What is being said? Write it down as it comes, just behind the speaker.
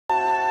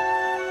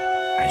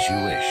As you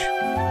wish.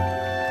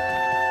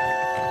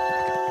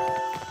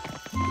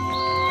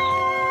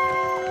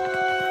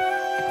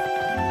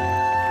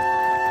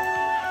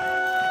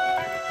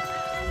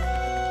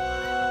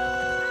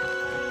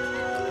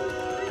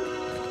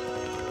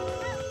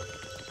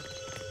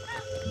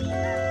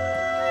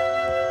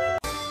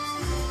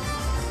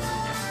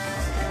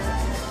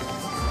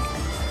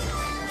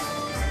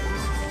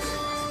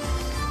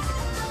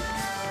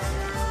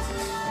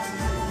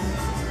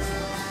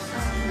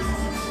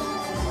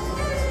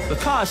 The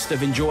cost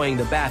of enjoying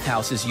the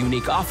bathhouse's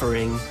unique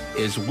offering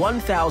is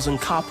 1,000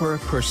 copper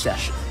per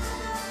session.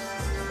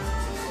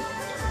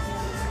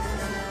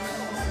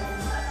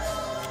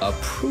 A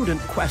prudent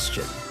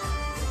question.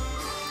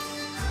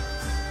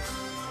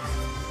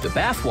 The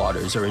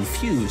bathwaters are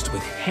infused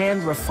with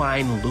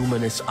hand-refined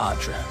luminous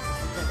Adra,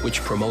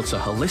 which promotes a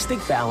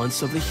holistic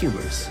balance of the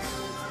humors.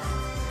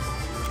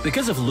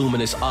 Because of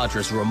luminous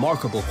Adra's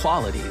remarkable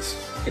qualities,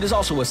 it is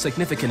also a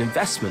significant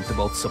investment to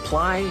both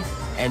supply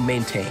and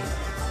maintain.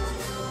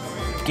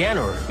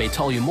 Ganor may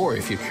tell you more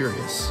if you're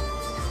curious.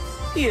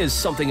 He is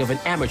something of an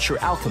amateur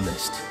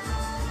alchemist,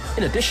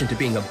 in addition to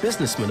being a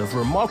businessman of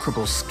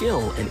remarkable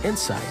skill and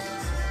insight.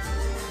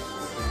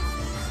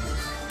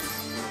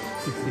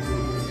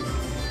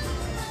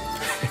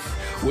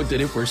 Would that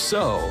it were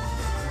so.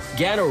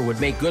 Ganor would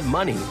make good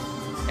money,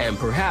 and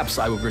perhaps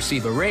I would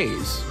receive a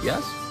raise,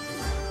 yes?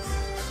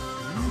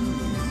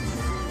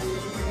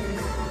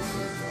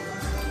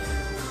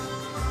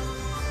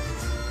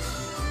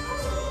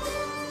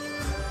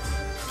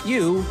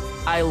 You,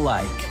 I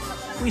like.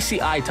 We see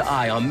eye to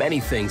eye on many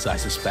things, I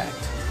suspect.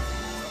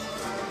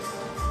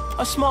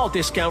 A small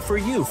discount for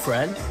you,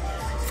 friend,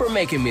 for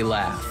making me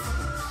laugh.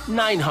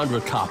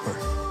 900 copper.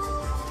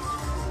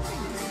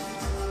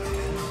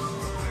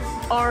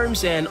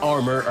 Arms and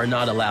armor are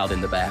not allowed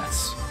in the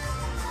baths.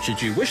 Should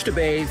you wish to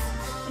bathe,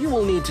 you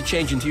will need to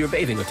change into your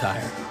bathing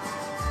attire.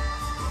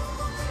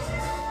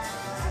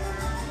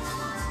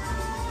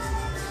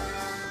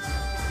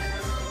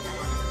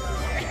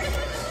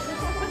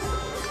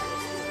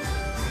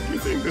 You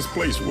think this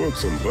place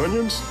works on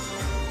bunions?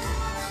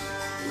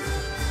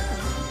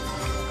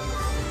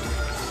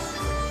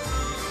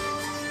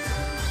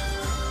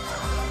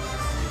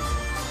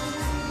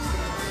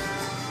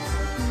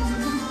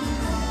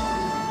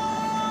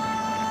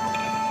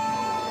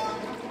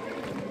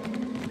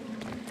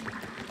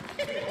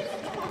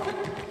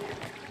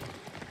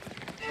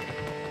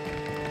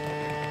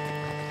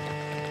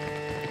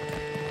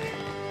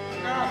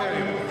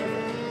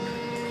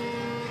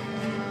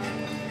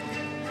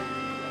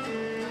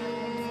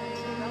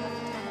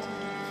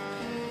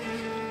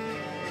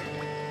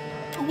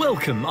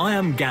 Welcome, I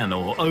am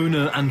Ganor,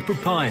 owner and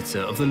proprietor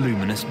of the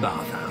Luminous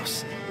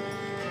Bathhouse.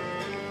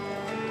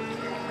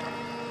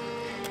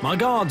 My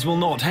guards will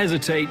not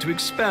hesitate to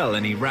expel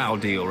any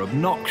rowdy or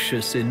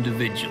obnoxious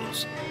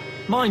individuals.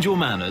 Mind your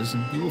manners,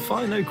 and you will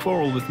find no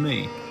quarrel with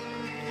me.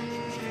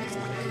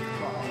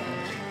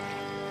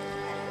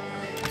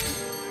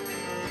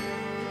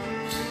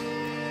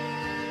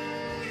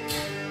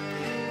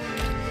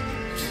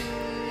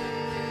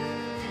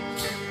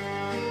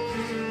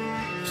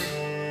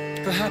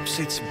 Perhaps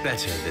it's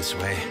better this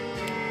way.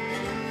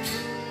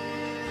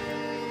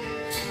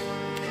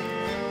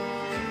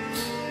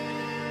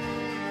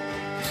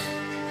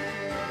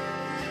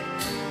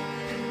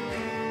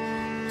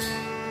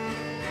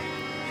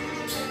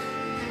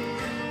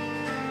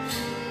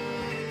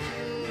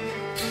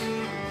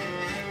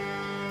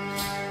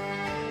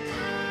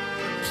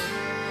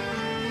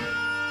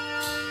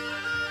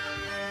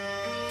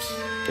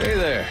 Hey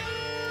there.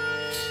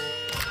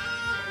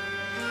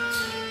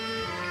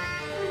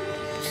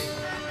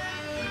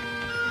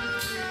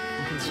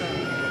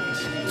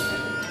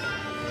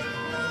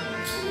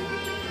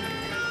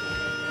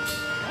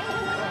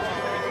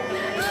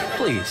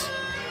 Please,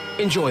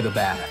 enjoy the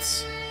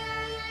baths.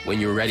 When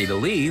you're ready to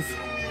leave,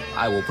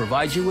 I will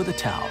provide you with a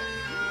towel.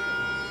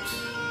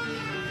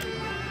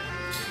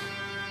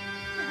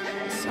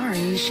 Sorry,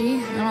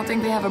 Ishi. I don't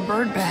think they have a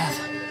bird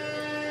bath.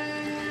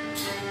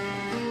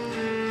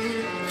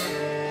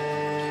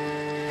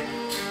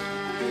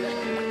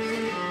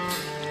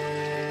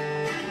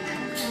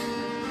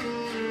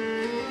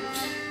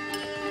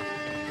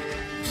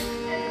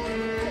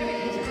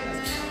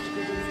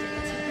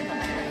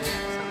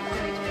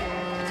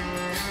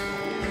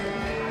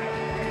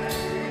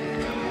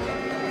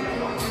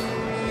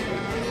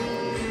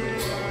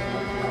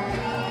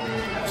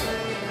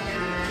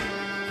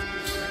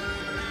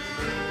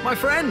 My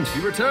friend,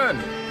 you return.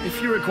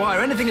 If you require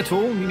anything at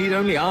all, you need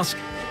only ask.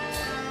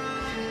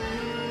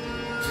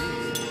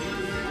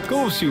 Of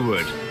course you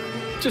would.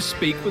 Just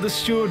speak with the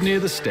steward near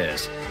the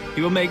stairs.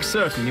 He will make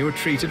certain you are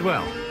treated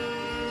well.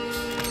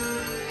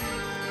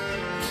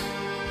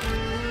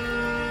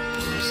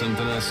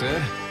 Something I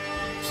said?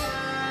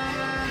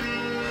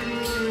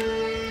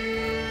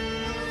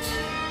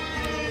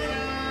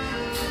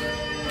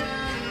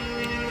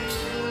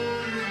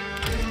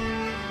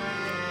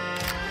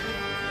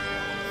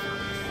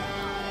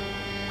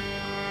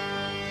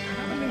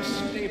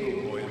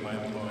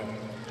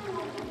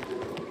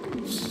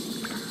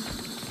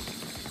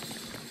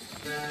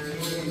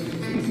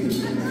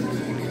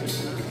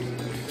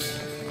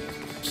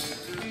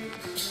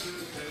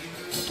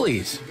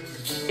 Please,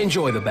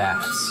 enjoy the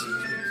baths.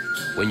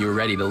 When you're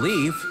ready to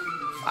leave,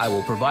 I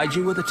will provide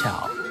you with a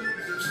towel.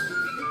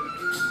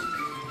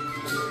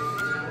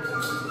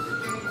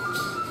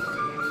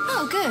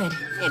 Oh, good.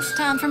 It's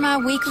time for my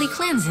weekly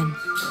cleansing.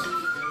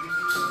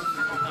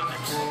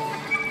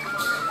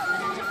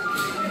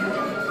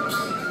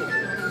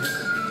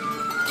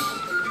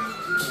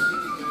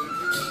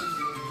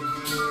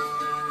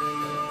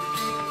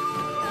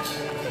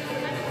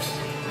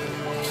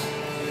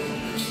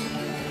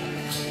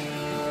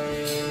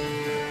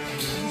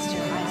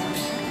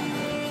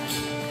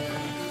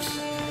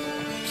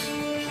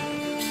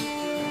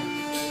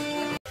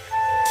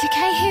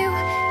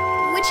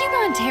 Takehu, would you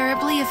mind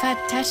terribly if I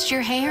touched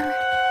your hair?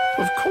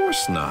 Of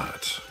course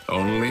not.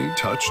 Only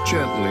touch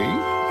gently,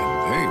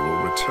 and they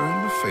will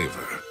return the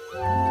favor.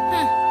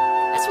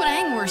 Huh. That's what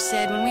Angwer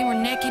said when we were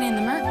necking in the